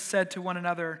said to one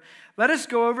another, "Let us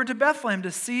go over to Bethlehem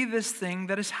to see this thing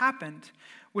that has happened,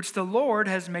 which the Lord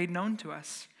has made known to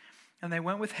us." And they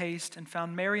went with haste and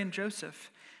found Mary and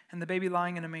Joseph and the baby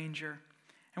lying in a manger.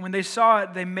 And when they saw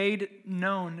it, they made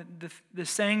known the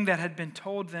saying that had been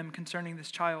told them concerning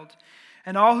this child.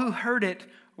 And all who heard it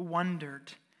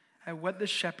wondered at what the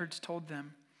shepherds told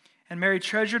them. And Mary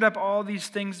treasured up all these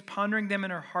things, pondering them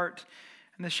in her heart.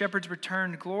 And the shepherds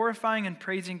returned, glorifying and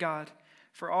praising God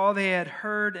for all they had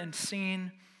heard and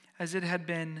seen as it had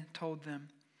been told them.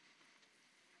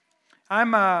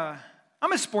 I'm a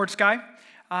sports guy.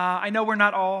 I know we're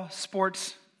not all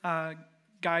sports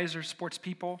guys or sports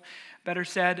people, better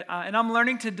said. And I'm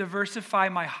learning to diversify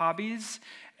my hobbies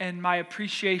and my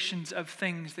appreciations of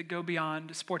things that go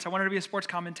beyond sports. I wanted to be a sports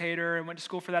commentator and went to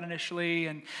school for that initially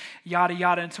and yada,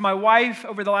 yada. And so my wife,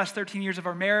 over the last 13 years of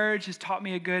our marriage, has taught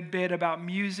me a good bit about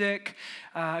music,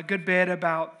 a good bit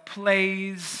about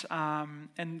plays,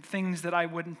 and things that I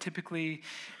wouldn't typically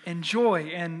enjoy.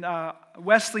 And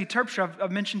Wesley Terpstra,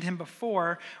 I've mentioned him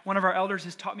before, one of our elders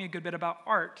has taught me a good bit about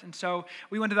art. And so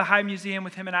we went to the High Museum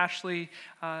with him and Ashley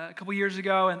a couple years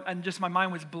ago, and just my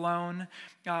mind was blown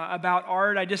about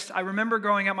art. I remember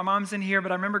growing up, my mom's in here, but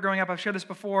I remember growing up, I've shared this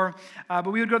before, but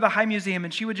we would go to the High Museum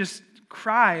and she would just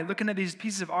cry looking at these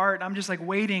pieces of art, and I'm just like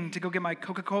waiting to go get my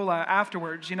Coca-Cola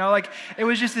afterwards, it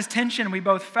was just this tension we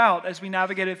both felt as we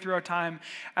navigated through our time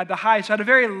at the High. So I had a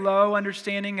very low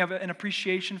understanding of an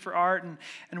appreciation for art,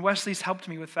 and Wesley's helped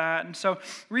me with that. And so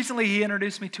recently he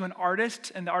introduced me to an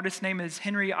artist, and the artist's name is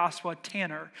Henry Oswald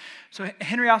Tanner. So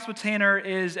Henry Oswald Tanner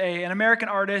is an American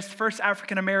artist, first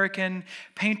African-American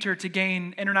painter to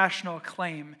gain international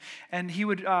acclaim, and he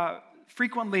would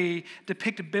frequently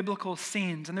depict biblical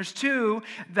scenes. And there's two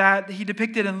that he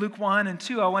depicted in Luke 1 and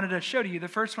 2 I wanted to show to you. The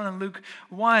first one in Luke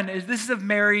 1 is this is of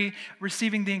Mary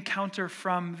receiving the encounter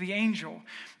from the angel.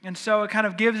 And so it kind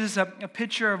of gives us a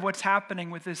picture of what's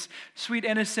happening with this sweet,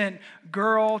 innocent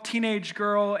girl, teenage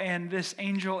girl, and this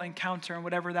angel encounter, and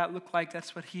whatever that looked like,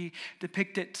 that's what he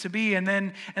depicted it to be. And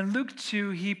then in Luke 2,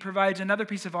 he provides another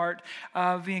piece of art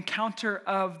of the encounter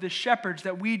of the shepherds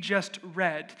that we just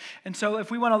read. And so if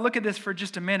we want to look at this for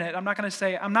just a minute, I'm not going to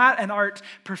say, I'm not an art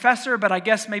professor, but I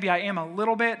guess maybe I am a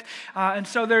little bit. And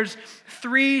so there's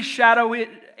three shadowy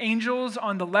angels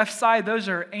on the left side. Those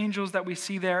are angels that we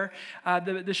see there.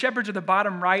 The shepherds are the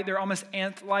bottom right. They're almost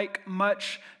ant-like,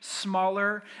 much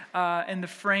smaller in the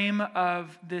frame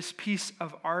of this piece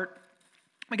of art.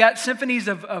 We got symphonies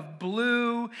of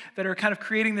blue that are kind of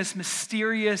creating this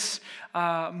mysterious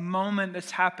moment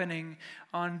that's happening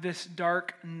on this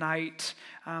dark night.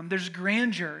 There's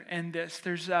grandeur in this.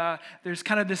 There's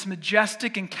kind of this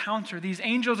majestic encounter. These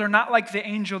angels are not like the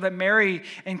angel that Mary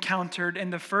encountered in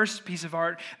the first piece of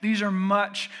art. These are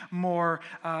much more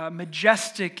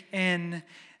majestic in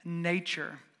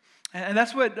nature. And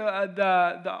that's what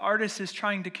the artist is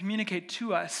trying to communicate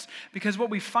to us, because what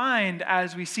we find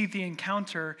as we see the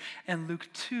encounter in Luke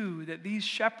 2, that these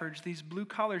shepherds, these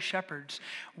blue-collar shepherds,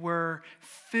 were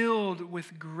filled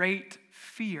with great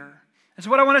fear. And so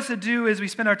what I want us to do as we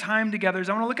spend our time together is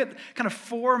I want to look at kind of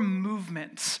four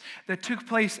movements that took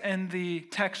place in the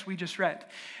text we just read.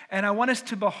 And I want us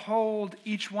to behold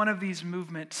each one of these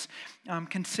movements,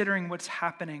 considering what's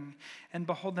happening, and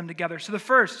behold them together. So the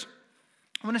first,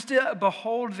 I want us to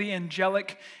behold the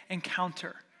angelic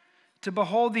encounter. To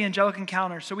behold the angelic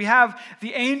encounter. So we have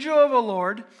the angel of the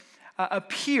Lord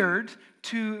appeared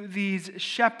to these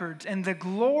shepherds, and the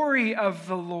glory of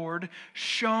the Lord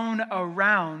shone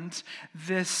around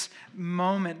this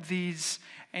moment, these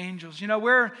angels.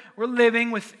 We're living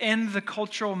within the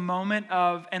cultural moment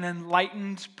of an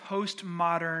enlightened,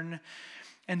 postmodern,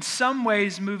 in some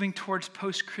ways moving towards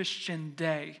post-Christian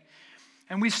day.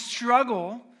 And we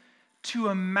struggle to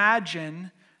imagine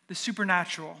the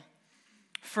supernatural.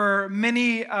 For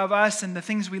many of us and the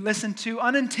things we listen to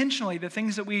unintentionally, the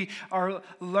things that we are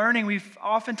learning, we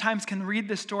oftentimes can read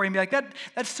this story and be like,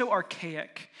 that's so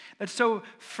archaic. That's so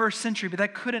first century, but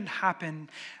that couldn't happen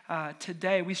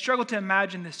today. We struggle to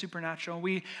imagine the supernatural.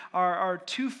 We are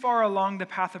too far along the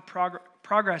path of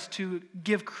progress to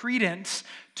give credence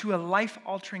to a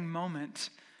life-altering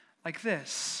moment like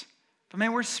this. But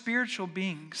man, we're spiritual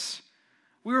beings.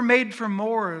 We were made for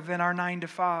more than our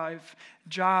 9-to-5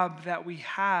 job that we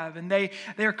have. And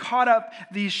they're caught up,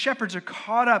 these shepherds are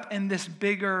caught up in this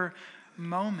bigger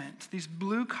moment. These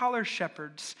blue-collar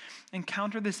shepherds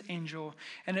encounter this angel,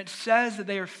 and it says that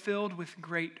they are filled with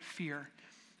great fear.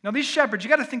 Now, these shepherds, you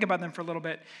got to think about them for a little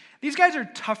bit. These guys are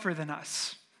tougher than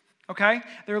us, okay?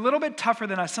 They're a little bit tougher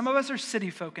than us. Some of us are city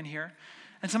folk in here.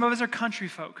 and some of us are country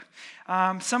folk.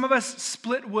 Some of us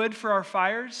split wood for our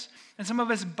fires, and some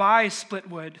of us buy split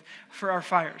wood for our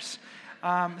fires.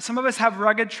 Some of us have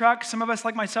rugged trucks. Some of us,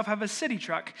 like myself, have a city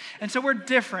truck. And so we're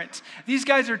different. These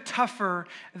guys are tougher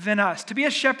than us. To be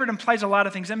a shepherd implies a lot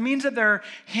of things. It means that their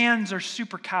hands are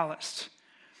super calloused.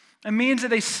 It means that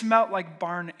they smelt like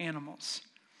barn animals.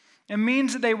 It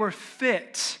means that they were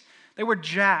fit. They were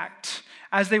jacked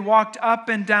as they walked up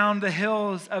and down the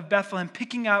hills of Bethlehem,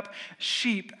 picking up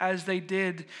sheep as they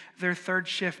did their third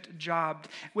shift job,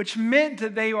 which meant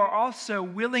that they were also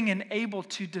willing and able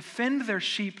to defend their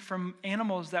sheep from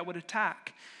animals that would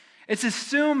attack. It's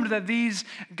assumed that these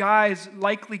guys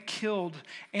likely killed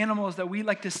animals that we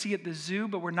like to see at the zoo,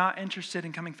 but we're not interested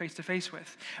in coming face to face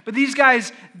with. But these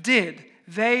guys did.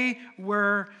 They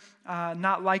were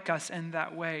not like us in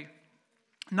that way.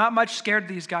 Not much scared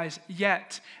these guys,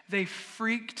 yet they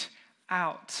freaked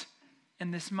out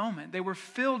in this moment. They were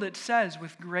filled, it says,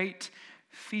 with great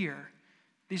fear.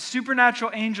 These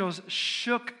supernatural angels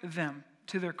shook them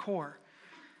to their core,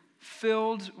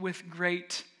 filled with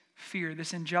great fear,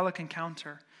 this angelic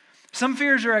encounter. Some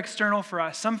fears are external for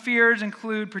us. Some fears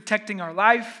include protecting our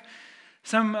life.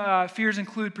 Some fears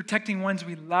include protecting ones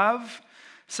we love.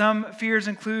 Some fears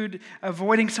include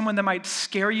avoiding someone that might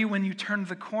scare you when you turn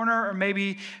the corner, or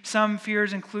maybe some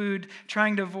fears include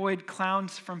trying to avoid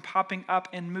clowns from popping up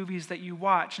in movies that you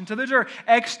watch. And so those are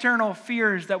external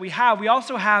fears that we have. We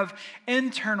also have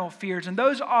internal fears, and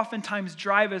those oftentimes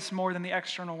drive us more than the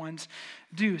external ones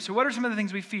do. So what are some of the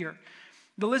things we fear?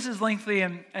 The list is lengthy,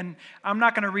 and I'm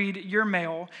not going to read your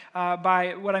mail.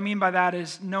 What I mean by that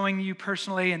is knowing you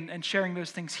personally and sharing those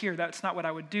things here. That's not what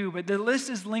I would do. But the list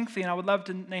is lengthy, and I would love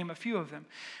to name a few of them.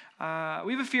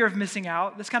 We have a fear of missing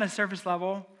out. This kind of surface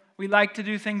level. We like to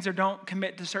do things or don't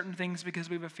commit to certain things because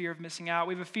we have a fear of missing out.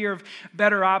 We have a fear of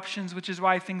better options, which is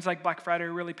why things like Black Friday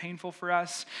are really painful for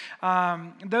us.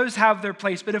 Those have their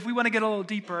place. But if we want to get a little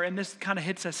deeper, and this kind of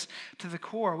hits us to the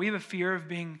core, we have a fear of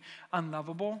being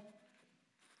unlovable.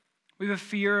 We have a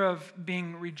fear of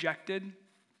being rejected.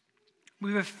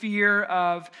 We have a fear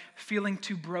of feeling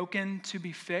too broken to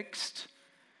be fixed.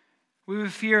 We have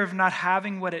a fear of not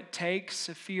having what it takes,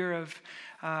 a fear of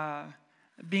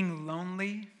being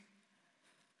lonely.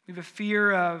 We have a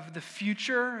fear of the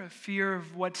future, a fear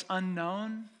of what's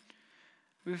unknown.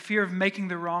 We have a fear of making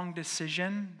the wrong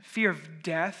decision, fear of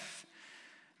death.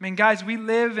 I mean, guys, we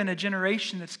live in a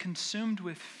generation that's consumed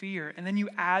with fear, and then you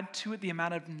add to it the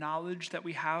amount of knowledge that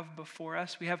we have before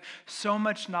us. We have so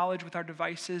much knowledge with our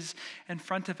devices in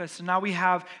front of us, and now we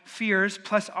have fears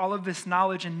plus all of this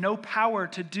knowledge and no power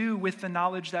to do with the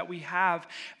knowledge that we have.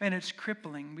 Man, it's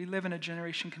crippling. We live in a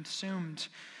generation consumed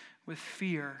with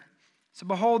fear. So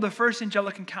behold, the first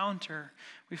angelic encounter,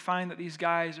 we find that these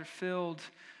guys are filled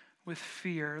with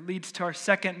fear. It leads to our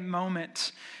second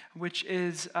moment, which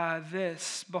is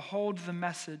this. Behold the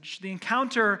message. The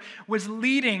encounter was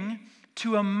leading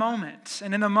to a moment.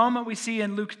 And in the moment we see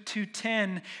in Luke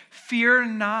 2:10, fear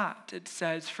not, it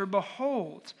says, for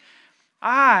behold,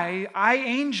 I,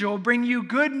 angel, bring you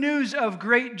good news of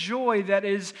great joy that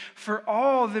is for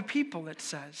all the people, it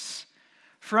says.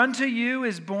 For unto you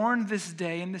is born this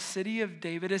day in the city of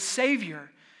David a Savior,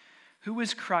 who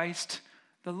is Christ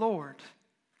the Lord.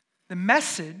 The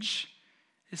message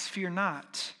is fear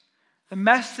not. The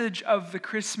message of the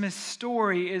Christmas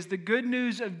story is the good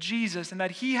news of Jesus and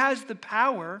that he has the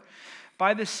power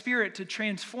by the Spirit to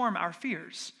transform our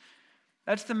fears.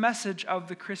 That's the message of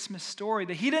the Christmas story,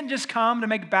 that he didn't just come to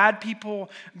make bad people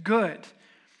good.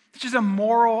 It's just a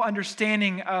moral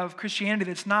understanding of Christianity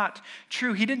that's not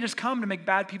true. He didn't just come to make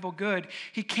bad people good.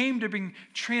 He came to bring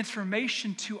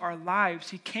transformation to our lives.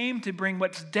 He came to bring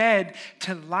what's dead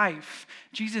to life.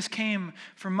 Jesus came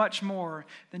for much more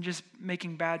than just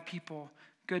making bad people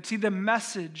good. See, the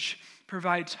message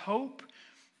provides hope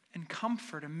and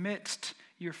comfort amidst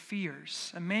your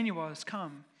fears. Emmanuel has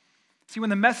come. See, when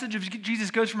the message of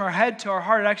Jesus goes from our head to our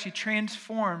heart, it actually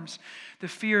transforms the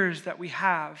fears that we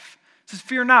have. It says,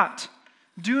 fear not.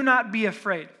 Do not be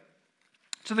afraid.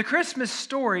 So the Christmas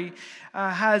story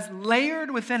has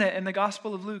layered within it in the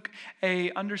Gospel of Luke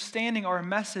a understanding or a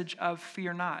message of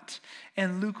fear not.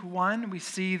 In Luke 1, we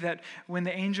see that when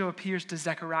the angel appears to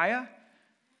Zechariah,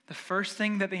 the first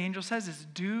thing that the angel says is,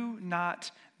 do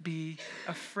not be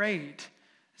afraid,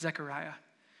 Zechariah.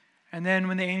 And then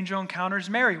when the angel encounters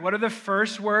Mary, what are the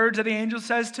first words that the angel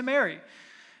says to Mary?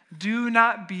 Do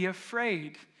not be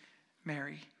afraid,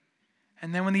 Mary.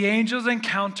 And then when the angels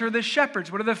encounter the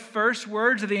shepherds, what are the first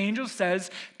words that the angel says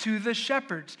to the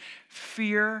shepherds?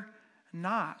 Fear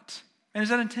not. And is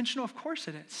that intentional? Of course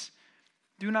it is.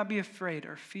 Do not be afraid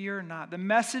or fear not. The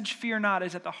message fear not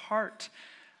is at the heart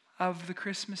of the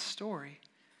Christmas story.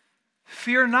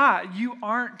 Fear not, you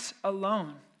aren't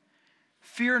alone.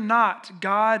 Fear not,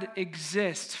 God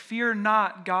exists. Fear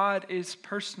not, God is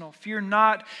personal. Fear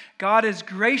not, God is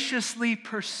graciously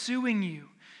pursuing you.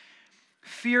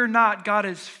 Fear not, God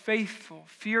is faithful.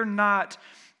 Fear not,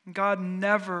 God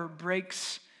never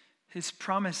breaks his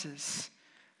promises.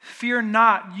 Fear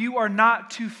not, you are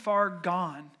not too far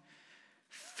gone.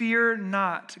 Fear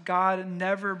not, God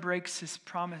never breaks his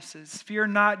promises. Fear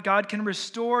not, God can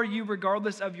restore you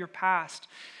regardless of your past.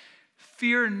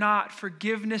 Fear not,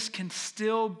 forgiveness can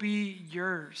still be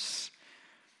yours.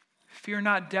 Fear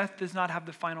not, death does not have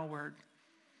the final word.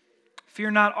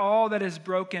 Fear not, all that is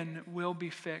broken will be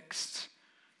fixed.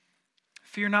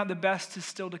 Fear not, the best is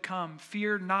still to come.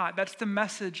 Fear not. That's the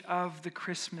message of the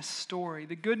Christmas story.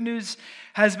 The good news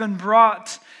has been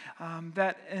brought,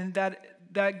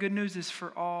 that good news is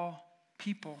for all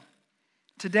people.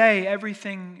 Today,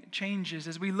 everything changes.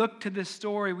 As we look to this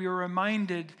story, we are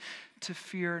reminded to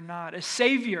fear not. A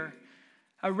Savior,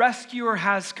 a rescuer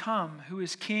has come who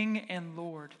is King and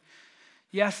Lord.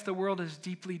 Yes, the world is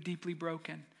deeply, deeply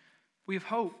broken. We have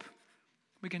hope.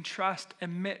 We can trust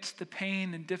amidst the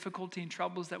pain and difficulty and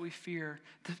troubles that we feel,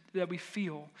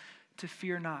 to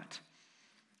fear not.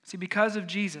 See, because of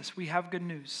Jesus, we have good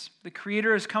news. The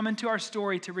Creator has come into our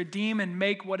story to redeem and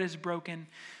make what is broken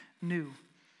new.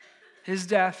 His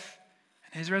death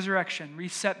and his resurrection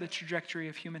reset the trajectory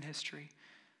of human history.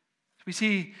 We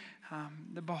see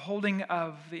the beholding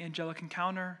of the angelic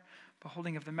encounter,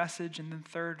 beholding of the message, and then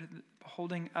third, the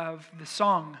beholding of the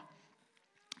song.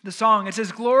 The song, it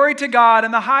says, "Glory to God in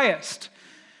the highest,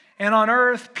 and on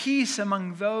earth peace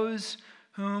among those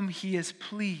whom he is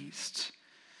pleased."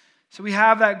 So we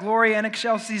have that Gloria in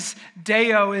excelsis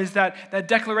Deo is that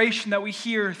declaration that we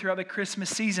hear throughout the Christmas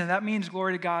season. That means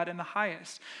glory to God in the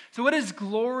highest. So what does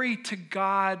glory to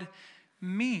God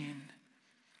mean?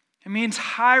 It means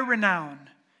high renown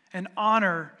and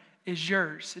honor is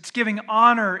yours. It's giving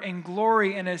honor and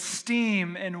glory and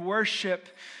esteem and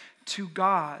worship to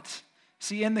God.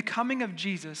 See, in the coming of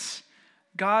Jesus,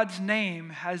 God's name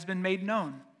has been made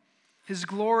known. His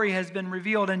glory has been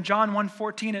revealed. In John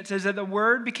 1:14, it says that the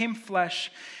Word became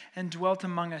flesh and dwelt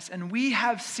among us. And we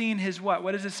have seen his what?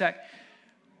 What does it say?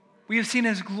 We have seen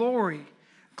his glory.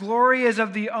 Glory is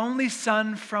of the only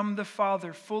Son from the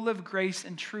Father, full of grace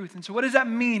and truth. And so what does that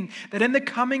mean? That in the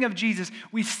coming of Jesus,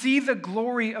 we see the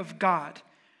glory of God.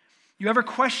 You ever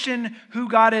question who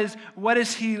God is? What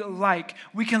is he like?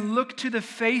 We can look to the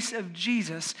face of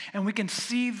Jesus and we can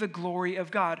see the glory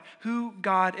of God, who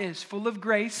God is, full of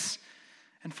grace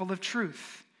and full of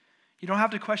truth. You don't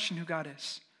have to question who God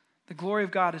is. The glory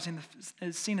of God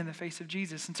is seen in the face of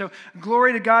Jesus. And so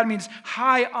glory to God means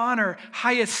high honor,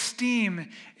 high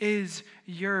esteem is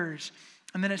yours.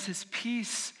 And then it says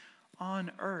peace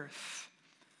on earth.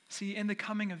 See, in the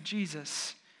coming of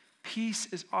Jesus, peace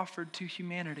is offered to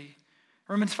humanity.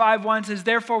 Romans 5:1 says,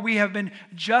 "Therefore we have been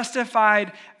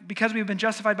justified, because we have been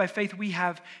justified by faith, we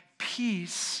have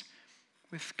peace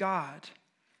with God."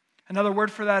 Another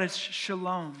word for that is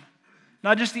shalom.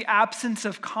 Not just the absence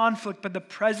of conflict, but the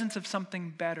presence of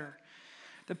something better.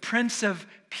 The Prince of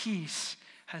Peace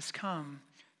has come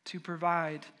to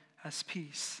provide us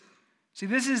peace. See,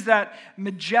 this is that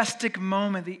majestic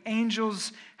moment. The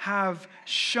angels have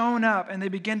shown up and they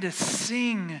begin to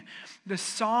sing the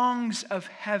songs of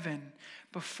heaven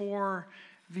before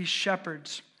these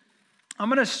shepherds. I'm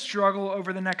going to struggle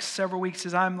over the next several weeks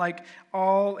as I'm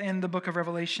all in the book of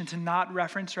Revelation to not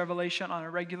reference Revelation on a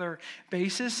regular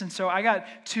basis. And so I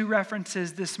got two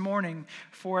references this morning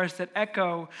for us that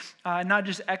echo, not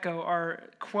just echo, are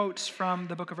quotes from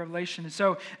the book of Revelation. And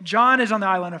so John is on the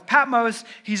island of Patmos.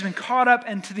 He's been caught up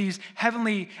into these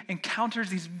heavenly encounters,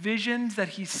 these visions that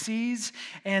he sees.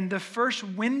 And the first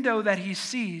window that he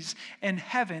sees in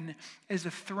heaven is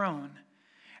a throne.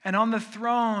 And on the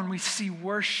throne, we see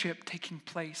worship taking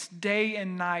place day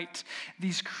and night.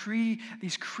 These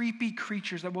creepy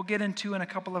creatures that we'll get into in a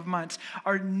couple of months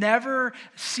are never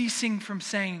ceasing from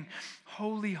saying,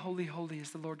 "Holy, holy, holy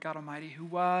is the Lord God Almighty, who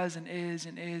was and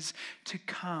is to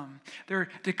come." They're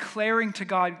declaring to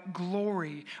God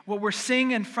glory. What we're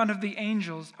seeing in front of the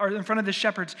angels, or in front of the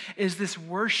shepherds, is this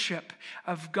worship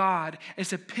of God.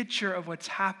 It's a picture of what's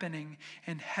happening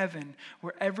in heaven,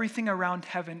 where everything around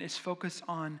heaven is focused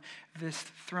on this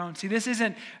throne. See, this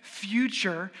isn't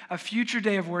a future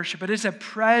day of worship, but it's a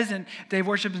present day of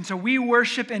worship. And so we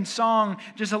worship in song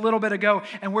just a little bit ago,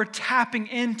 and we're tapping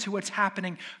into what's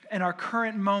happening in our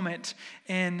current moment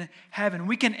in heaven.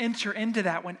 We can enter into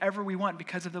that whenever we want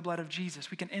because of the blood of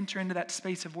Jesus. We can enter into that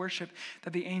space of worship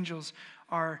that the angels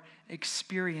are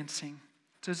experiencing.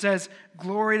 So it says,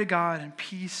 glory to God and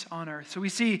peace on earth. So we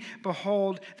see,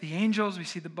 behold the angels, we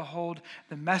see behold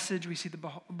the message, we see the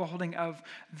beholding of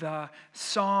the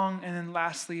song, and then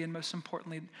lastly, and most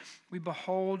importantly, we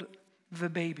behold the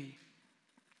baby.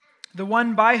 The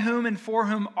one by whom and for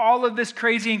whom all of this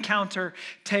crazy encounter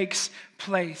takes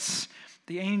place.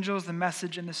 The angels, the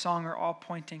message, and the song are all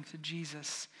pointing to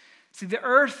Jesus. See, the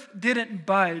earth didn't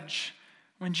budge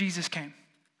when Jesus came.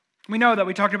 We know that.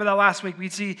 We talked about that last week. We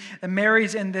see that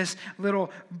Mary's in this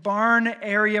little barn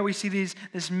area. We see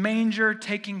this manger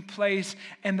taking place,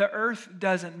 and the earth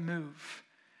doesn't move.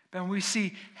 But when we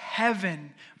see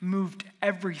heaven moved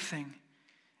everything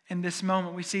in this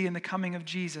moment, we see in the coming of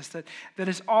Jesus that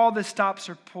as all the stops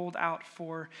are pulled out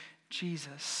for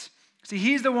Jesus. See,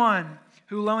 he's the one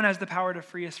who alone has the power to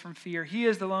free us from fear. He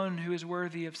is the one who is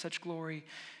worthy of such glory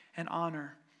and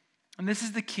honor. And this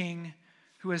is the King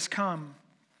who has come.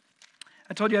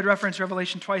 I told you I'd reference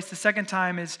Revelation twice. The second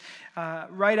time is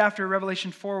right after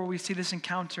Revelation 4, where we see this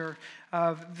encounter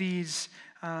of this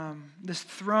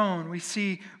throne. We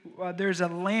see there's a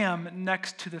lamb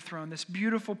next to the throne. This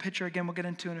beautiful picture, again, we'll get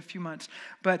into in a few months.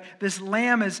 But this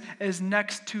lamb is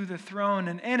next to the throne,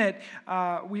 and in it,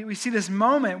 we see this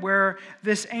moment where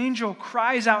this angel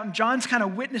cries out, and John's kind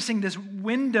of witnessing this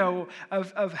window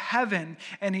of heaven,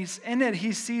 and he's in it.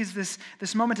 He sees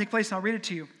this moment take place, and I'll read it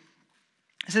to you.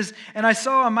 It says, and I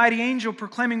saw a mighty angel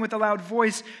proclaiming with a loud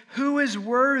voice, who is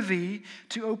worthy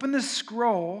to open the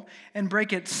scroll and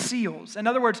break its seals? In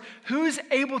other words, who's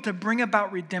able to bring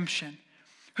about redemption?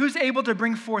 Who's able to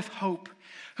bring forth hope?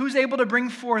 Who's able to bring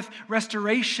forth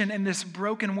restoration in this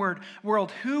broken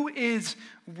world? Who is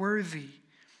worthy?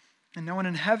 And no one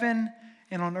in heaven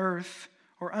and on earth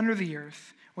or under the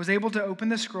earth was able to open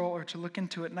the scroll or to look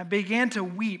into it. And I began to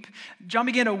weep. John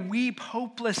began to weep,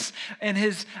 hopeless in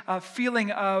his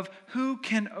feeling of who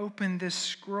can open this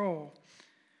scroll.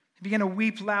 He began to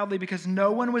weep loudly because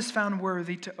no one was found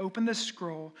worthy to open the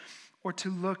scroll or to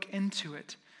look into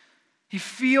it. He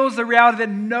feels the reality that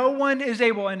no one is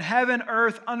able in heaven,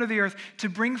 earth, under the earth to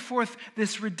bring forth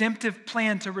this redemptive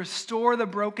plan to restore the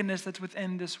brokenness that's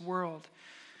within this world.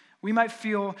 We might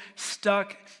feel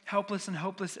stuck, helpless, and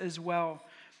hopeless as well.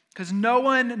 Because no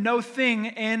one, no thing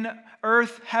in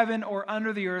earth, heaven, or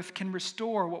under the earth can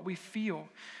restore what we feel.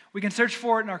 We can search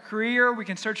for it in our career. We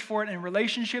can search for it in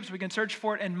relationships. We can search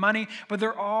for it in money. But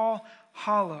they're all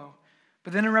hollow.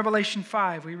 But then in Revelation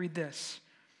 5, we read this.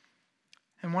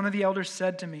 And one of the elders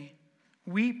said to me,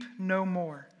 weep no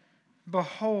more.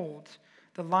 Behold,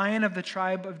 the Lion of the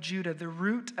tribe of Judah, the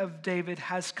Root of David,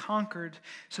 has conquered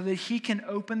so that he can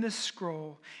open the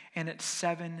scroll and its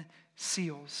 7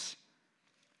 seals.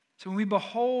 So when we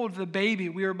behold the baby,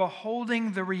 we are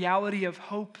beholding the reality of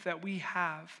hope that we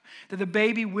have. That the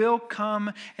baby will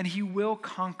come and he will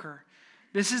conquer.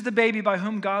 This is the baby by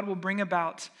whom God will bring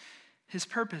about his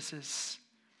purposes.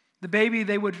 The baby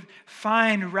they would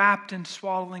find wrapped in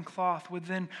swaddling cloth would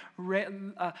then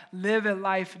live a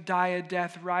life, die a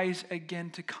death, rise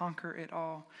again to conquer it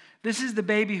all. This is the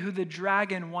baby who the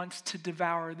dragon wants to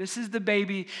devour. This is the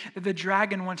baby that the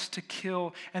dragon wants to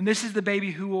kill. And this is the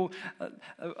baby who will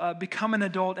become an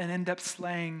adult and end up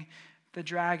slaying the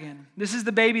dragon. This is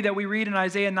the baby that we read in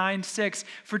Isaiah 9:6.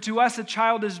 For to us a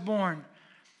child is born,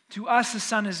 to us a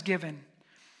son is given.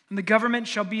 And the government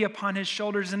shall be upon his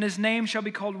shoulders, and his name shall be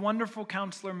called Wonderful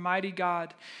Counselor, Mighty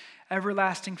God,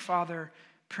 Everlasting Father,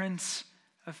 Prince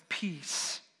of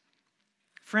Peace.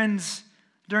 Friends,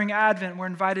 during Advent, we're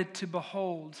invited to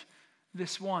behold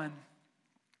this one.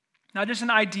 Not just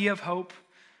an idea of hope,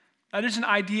 not just an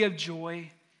idea of joy,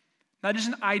 not just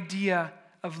an idea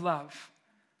of love.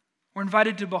 We're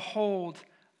invited to behold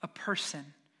a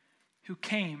person who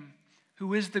came,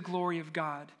 who is the glory of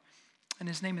God, and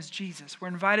his name is Jesus. We're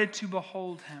invited to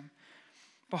behold him.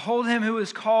 Behold him who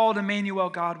is called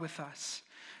Emmanuel, God with us,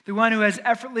 the one who has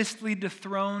effortlessly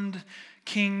dethroned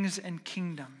kings and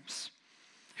kingdoms,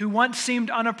 who once seemed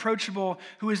unapproachable,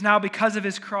 who is now, because of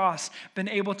his cross, been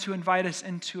able to invite us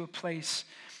into a place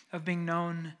of being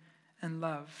known and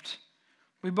loved.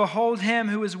 We behold him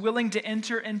who is willing to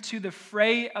enter into the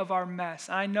fray of our mess.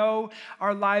 I know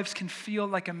our lives can feel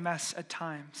like a mess at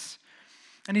times.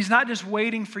 And he's not just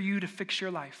waiting for you to fix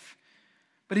your life,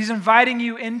 but he's inviting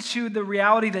you into the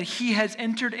reality that he has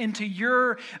entered into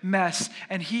your mess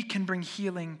and he can bring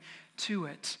healing to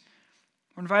it.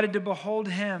 We're invited to behold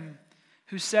him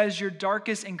who says your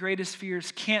darkest and greatest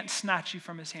fears can't snatch you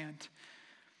from his hand.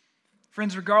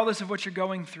 Friends, regardless of what you're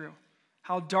going through,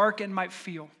 how dark it might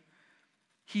feel,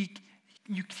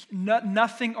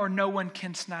 nothing or no one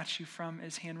can snatch you from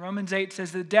his hand. Romans 8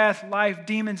 says that death, life,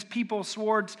 demons, people,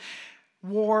 swords,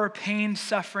 war, pain,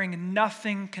 suffering,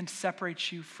 nothing can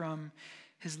separate you from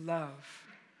his love.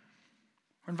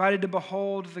 We're invited to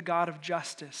behold the God of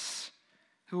justice,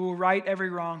 who will right every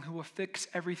wrong, who will fix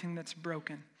everything that's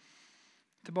broken.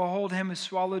 To behold him who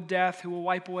swallowed death, who will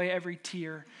wipe away every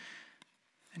tear,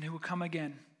 and who will come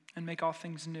again and make all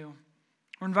things new.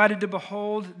 We're invited to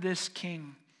behold this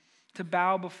King, to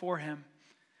bow before him,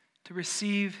 to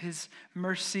receive his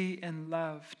mercy and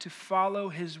love, to follow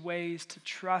his ways, to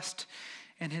trust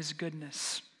in his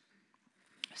goodness.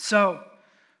 So,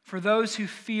 for those who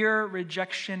fear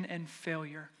rejection and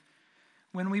failure,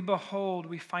 when we behold,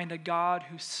 we find a God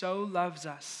who so loves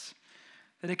us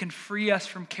that it can free us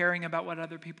from caring about what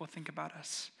other people think about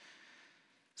us.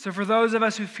 So for those of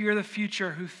us who fear the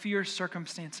future, who fear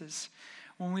circumstances,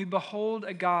 when we behold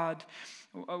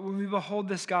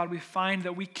this God, we find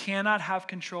that we cannot have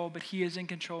control, but he is in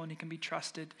control and he can be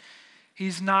trusted.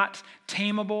 He's not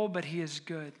tameable, but he is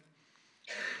good.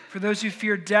 For those who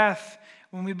fear death,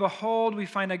 when we behold, we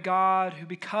find a God who,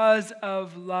 because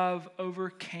of love,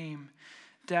 overcame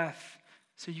death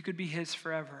so you could be his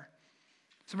forever.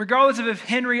 So regardless of if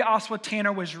Henry Oswald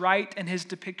Tanner was right in his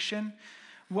depiction,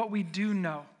 what we do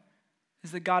know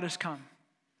is that God has come.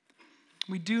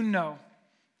 We do know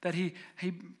that he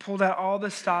pulled out all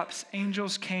the stops.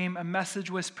 Angels came, a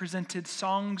message was presented,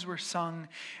 songs were sung,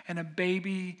 and a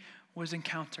baby was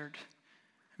encountered.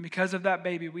 And because of that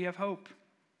baby, we have hope.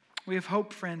 We have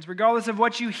hope, friends. Regardless of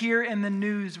what you hear in the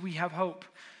news, we have hope.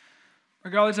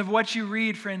 Regardless of what you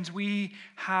read, friends, we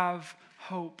have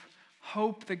hope.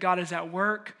 Hope that God is at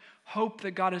work. Hope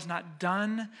that God is not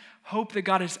done. Hope that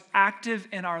God is active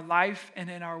in our life and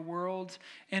in our world.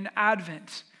 In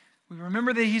Advent, we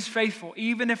remember that he's faithful.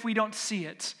 Even if we don't see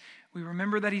it, we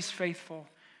remember that he's faithful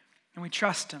and we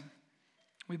trust him.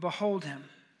 We behold him.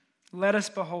 Let us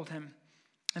behold him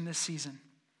in this season.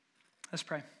 Let's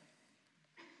pray.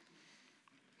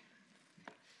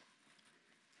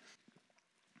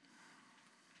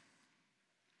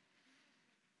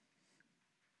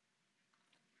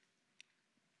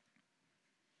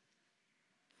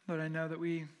 Lord, I know that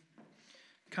we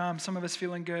come, some of us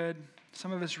feeling good,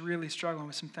 some of us really struggling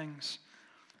with some things.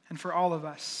 And for all of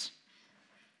us,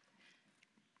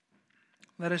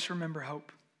 let us remember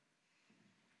hope.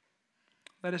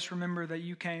 Let us remember that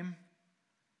you came.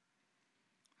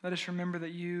 Let us remember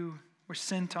that you were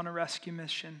sent on a rescue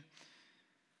mission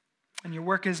and your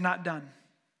work is not done.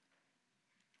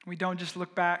 We don't just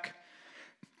look back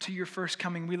to your first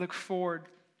coming. We look forward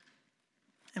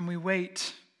and we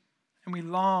wait and we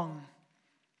long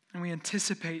and we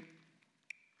anticipate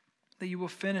that you will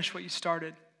finish what you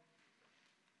started.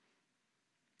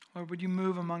 Lord, would you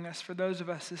move among us? For those of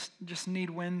us that just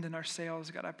need wind in our sails,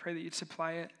 God, I pray that you'd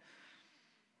supply it.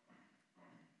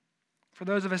 For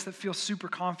those of us that feel super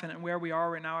confident in where we are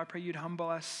right now, I pray you'd humble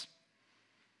us.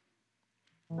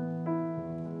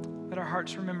 Let our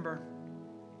hearts remember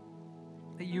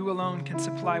that you alone can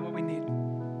supply what we need.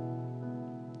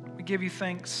 We give you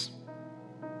thanks.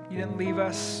 You didn't leave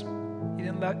us. You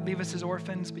didn't leave us as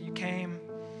orphans, but you came.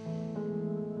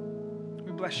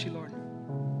 We bless you, Lord.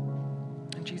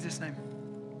 In Jesus' name,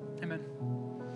 amen.